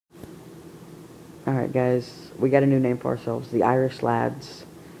Alright guys, we got a new name for ourselves, the Irish Lads.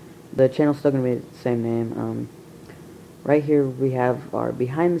 The channel's still going to be the same name. Right here we have our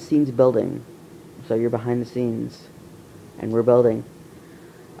behind the scenes building. So you're behind the scenes, and we're building.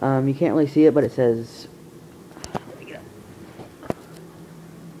 You can't really see it, but it says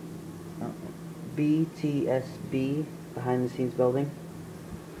BTSB, behind the scenes building.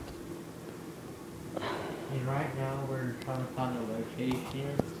 And right now we're trying to find a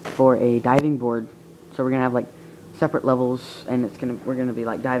location For a diving board. So we're gonna have like separate levels, and we're gonna be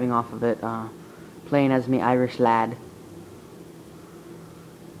like diving off of it, playing as me Irish lad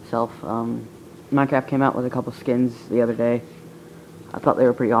self. Minecraft came out with a couple skins the other day. I thought they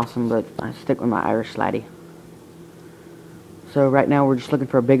were pretty awesome, but I stick with my Irish laddie. So right now we're just looking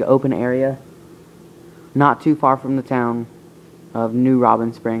for a big open area, not too far from the town of New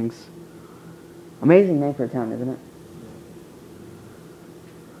Robin Springs. Amazing name for a town, isn't it?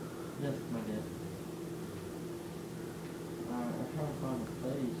 Yes, my dad. I'm trying to find a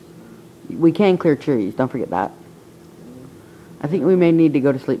place. We can clear trees, don't forget that. I think we may need to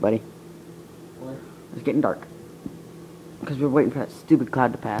go to sleep, buddy. What? It's getting dark. Because we're waiting for that stupid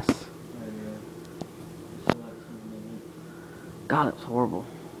cloud to pass. Oh, yeah. Still like 2 minutes. God, it's horrible.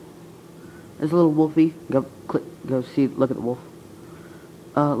 There's a little wolfie. Go see, look at the wolf.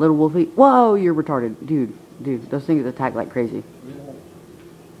 Little wolfie. Whoa, you're retarded. Dude, those things attack like crazy.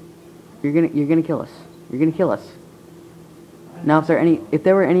 You're gonna kill us. You're gonna kill us. Now, if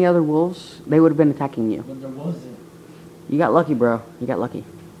there were any other wolves, they would have been attacking you. But there wasn't. You got lucky, bro. You got lucky.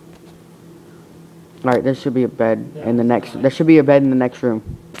 All right, there should be a bed in the next. There should be a bed in the next room.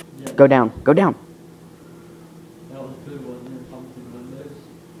 Yeah. Go down. Go down. That was good, wasn't it? Something windows.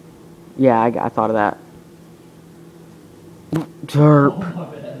 Yeah, I thought of that. Derp. Oh, my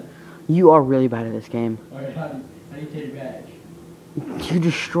bad. You are really bad at this game. Alright, how do you take it back? You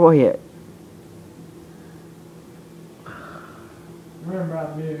destroy it. Remember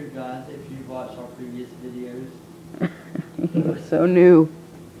I moved, guys, if you've watched our previous videos. You're so new.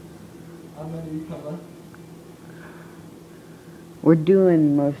 I'm a newcomer. We're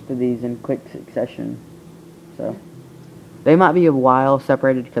doing most of these in quick succession, so they might be a while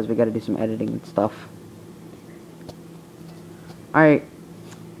separated because we got to do some editing and stuff. Alright,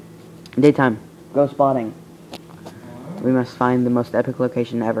 daytime, go spotting. We must find the most epic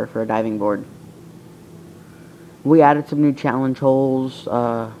location ever for a diving board. We added some new challenge holes,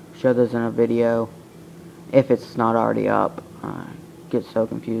 show those in a video, if it's not already up. Get so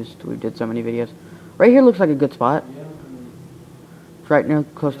confused, we did so many videos. Right here looks like a good spot. It's right near,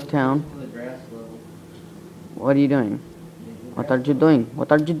 close to town. What are you doing? What are you doing?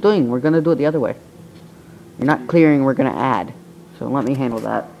 What are you doing? We're gonna do it the other way. You're not clearing, we're gonna add. So let me handle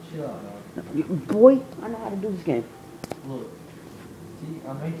that. Boy, I know how to do this game. Look, see,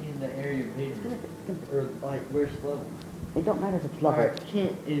 I'm making the area bigger. Or, like, where's level? It don't matter if it's level. Alright,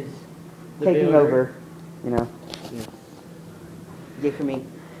 Kent is the Taking builder. over, you know. Yeah. Get for me.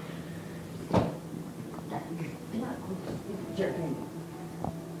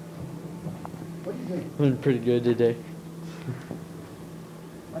 What are you doing? I'm pretty good today.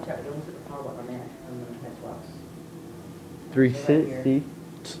 Watch out, don't sit the power button on that. I'm gonna catch rocks. 360.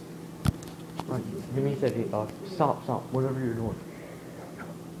 Give me a second. Stop. Whatever you're doing.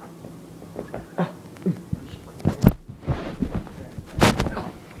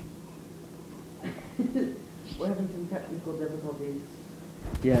 We're having some technical difficulties.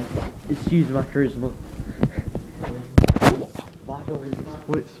 Yeah. Excuse my charisma.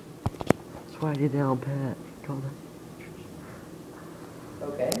 What's why I did that on Pat? Call that.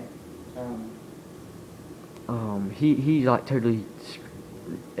 Okay. He like totally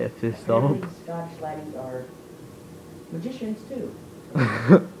F this up. Apparently Scottish laddies are magicians too.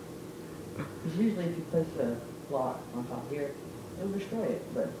 Because usually if you place a block on top here, it'll destroy it,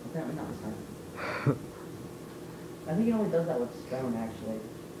 but apparently not this time. I think it only does that with stone, actually.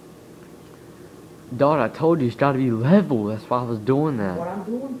 Dog, I told you it's got to be level. That's why I was doing that. What I'm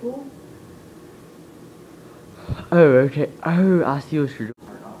doing, fool? Oh, okay. Oh, I see what you're doing.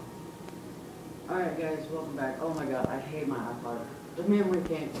 Alright guys, welcome back. Oh my god, I hate my iPod. The memory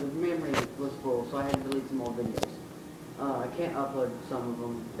was full, so I had to delete some old videos. I can't upload some of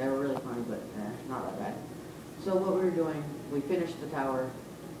them. They were really funny, but not that bad. So what we were doing, we finished the tower,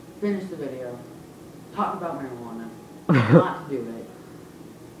 finished the video, talked about marijuana, not to do it.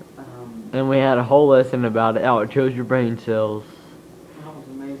 And we had a whole lesson about it. How it kills your brain cells. That was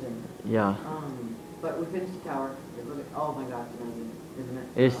amazing. Yeah. But we finished the tower. Oh my god, it's amazing, isn't it?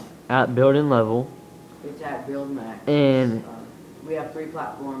 It's at building level. It's at build max. And we have 3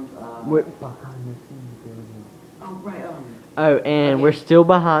 platforms. we're behind the scenes building. Oh right. Oh, and Okay. we're still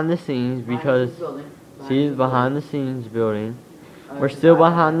behind the scenes because building. she's behind the scenes building. We're Cause still I-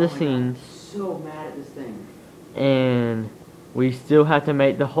 behind the oh my God, scenes. so mad at this thing. And we still have to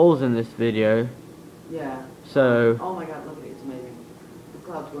make the holes in this video. Yeah. So Oh my God, look at it, it's amazing. The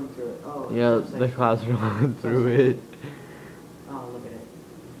cloud's going through it. Oh. it's yeah, so the sexy. clouds are going So through sexy. it. Oh, look at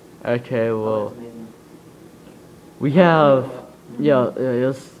it. Okay, Oh, well that's amazing. we have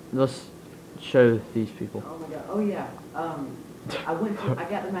let's show these people. Oh my God. Oh yeah. I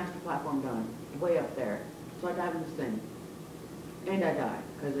got the master platform done, way up there. So I dive in this thing, and I die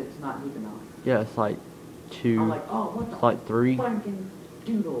because it's not deep enough. Yeah, it's like two. I'm like, oh, what the? It's like three. Franken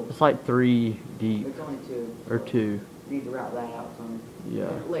doodle. It's like 3 deep It's only 2. or so 2. Need to route that out some. Yeah.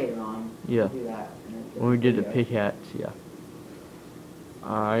 Later on. Yeah. Do that. When we did the pickaxe, yeah.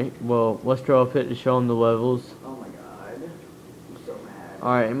 Alright, well, let's draw a pit to show them the levels. Oh my God. I'm so mad.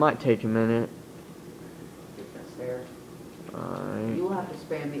 Alright, it might take a minute. Get that stair. Alright. You will have to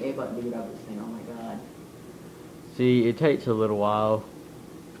spam the A button to get out of this thing. Oh my God. See, it takes a little while.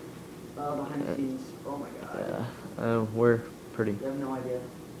 Behind the scenes. Oh my God. Yeah. We're pretty. You have no idea.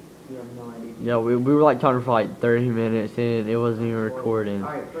 You have no idea. Yeah, we were like talking for like 30 minutes and it wasn't even recording.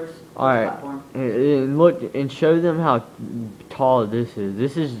 Alright, first Alright, platform. and look, and show them how tall this is.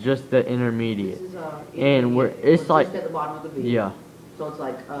 This is just the intermediate. This is And we're, it's we're like, just at the bottom of the V. yeah. So it's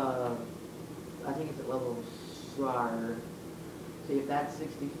like I think it's at level see if that's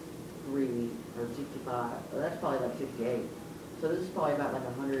 63 or 65. That's probably like 68. So this is probably about like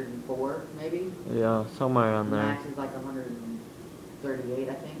 104 maybe. Yeah, somewhere around there. Max is like 138,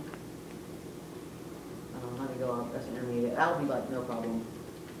 I think. Let me go up. That's intermediate. That'll be like no problem.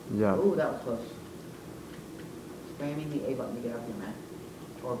 Yeah. Ooh, that was close. Spamming the A button to get up here, man.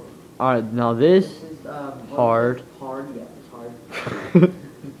 Horrible. Alright, now this is hard. Hard, yeah, it's hard.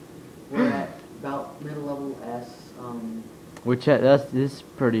 We're at about middle level S. Which this is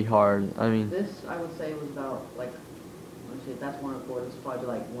pretty hard. I mean, This I would say was about like, let's see, if that's 104, this is probably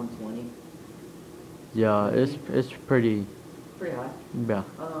like 120. yeah, it's pretty. Pretty high. Yeah.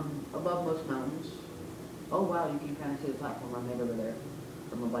 Above most mountains. Oh wow, you can kind of see the platform I made over there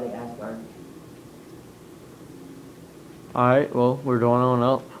from my buddy Asgard. Alright, well, we're going on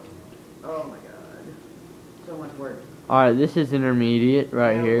up. Oh my God, so much work. Alright, this is intermediate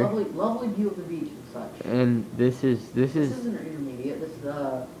right Yeah, here. Lovely view of the beach and such. And this is This isn't intermediate. This is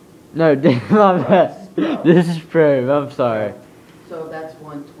no, my bad. This is pro. I'm sorry. So that's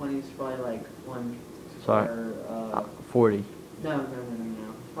 120. It's probably like one. Sorry. Or, 40. No.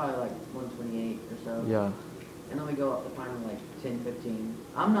 It's probably like 128 or so. Yeah. And then we go up to finally like 10, 15.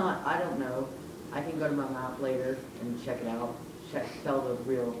 I don't know. I can go to my map later and check it out. Tell the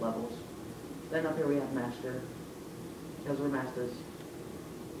real levels. Then up here we have master. Because we're masters.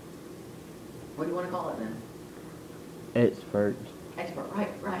 What do you want to call it then? Expert. Expert, right.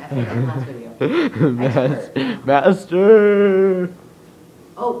 I said that in the last video. Expert. Master.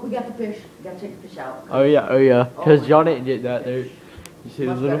 Oh, we got the fish. We gotta take the fish out. Oh yeah. Because my y'all God. didn't get that there. You see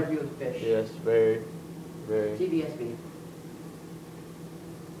the Much little? better view of the fish. Yes, very. TBSB.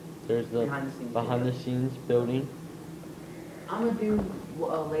 There's the Behind the scenes scenes building. I'm gonna do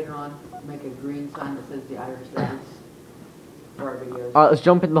later on make a green sign that says the Irish Studies for our videos. Let's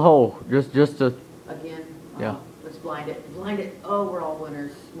jump in the hole. Just to. Again. Yeah. Let's blind it. Blind it. Oh, we're all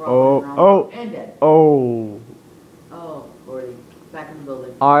winners. We're Oh, all winners. We're all oh. and dead. Oh. Oh, Lordy. Back in the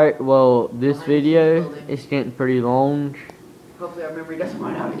building. Alright, well, this Behind the video scenes building. is getting pretty long. Hopefully our memory doesn't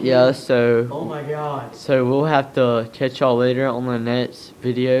run out again. Yeah, so. Oh my God. So we'll have to catch y'all later on the next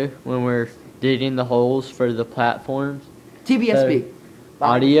video when we're digging the holes for the platforms. TBSB. So,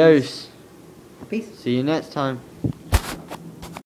 adios. Peace. See you next time.